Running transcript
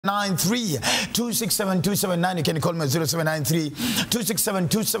0793-267-279. You can call me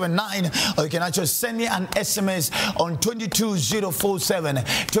 0793-267-279, or you can actually send me an SMS on 22047,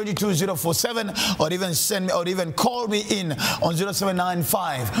 22047, or even send me, or even call me in on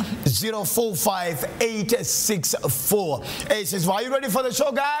 0795-045-864. 864. Are you ready for the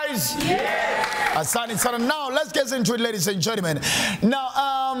show, guys? Yes. Now let's get into it, ladies and gentlemen.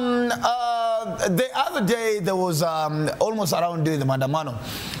 Now, the other day there was almost around the Mandamano.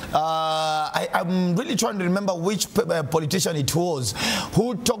 I'm really trying to remember which politician it was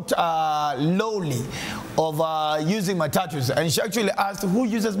who talked lowly of using matatus, and she actually asked who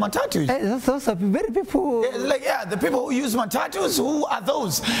uses matatus. Those are very people. Like, yeah, the people who use matatus, who are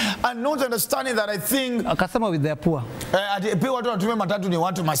those? And not understanding that I think a customer with their poor. People don't remember matatu ni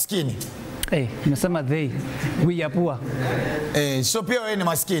watu maskini. Hey, nasema we are poor. So pia wewe ni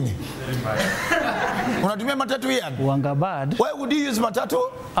maskini. Unatumia matatu hii? Wanga bad. Why would you use matatu?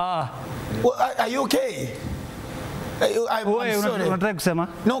 Well, are you okay? I'm sorry. Unataka kusema?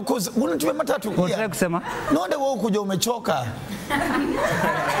 No, because unatumia matatu. Unataka kusema? No, ndio wewe kuja umechoka.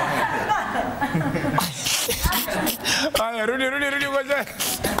 Rudi ngoja.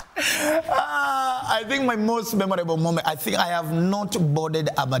 I think my most memorable moment, I think I have not boarded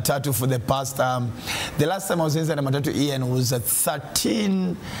a matatu for the past, the last time I was inside a matatu, Ian, was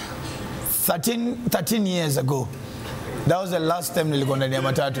 13 years ago. That was the last time nilikuwa ndani ya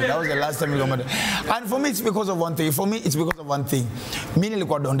matatu. That was the last time nilikuwa matatu. And for me it's because of one thing. Mimi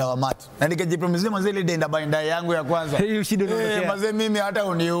nilikuwa donda wa mat. Na nikajipromise mazeli denda bainda yangu ya kwanza. Mazee mimi hata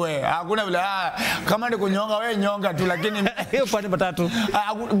uniue. Hakuna vile kama ni kunyonga wewe nyonga tu, lakini hiyo pande matatu.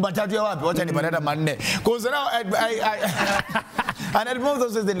 Matatu ya wapi? Wacha nipate hata manne. Cause now and at most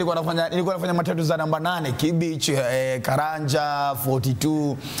those days nilikuwa nafanya matatu za namba 8, Kibich, Karanja,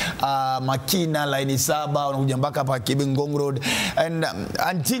 42, Makina, line 7, unakuja mpaka hapa Kibi Ngong Road. And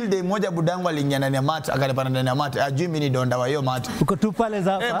until day moja budangu aliingia ndani ya mat, akanipanda ndani ya mat. Ajui mimi ni donda wa hiyo mat. Uko tu pale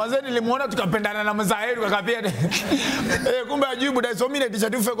za hapa. Mazee nilimuona tukapendana na mzaheru kakapia. Kumbe ajui buda, so mimi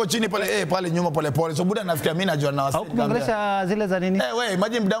t-shirt ufeko chini pale pale nyuma pole pole. So buda nafikia mimi najua na wasili. Kuongelesha zile za nini? Wewe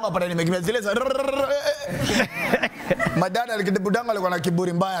imagine budangu hapa nimekimia zile za madada budangu alikuwa na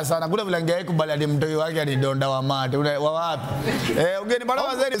kiburi mbaya sana. Kuna vile angekubali hadi mtoi wake alidonda wa mat. Wa wapi? Ugeni bado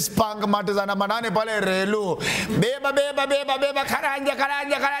wazee spank mat za namba 8 pale Relu. Beba karanja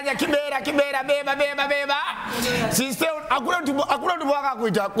kibera beba. Sister hakuna mtu waka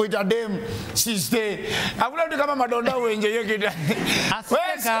kuita dem sister. Hakuna mtu kama madonda wenje hiyo kitu.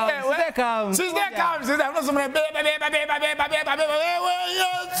 Sister unasema beba.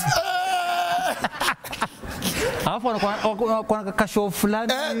 Alafu kwa kasho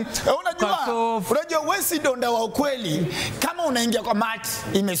fulani. Unajua wewe si donda wa ukweli kama unaingia kwa mat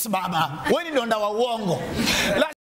imesimama. Wewe ni donda wa uongo.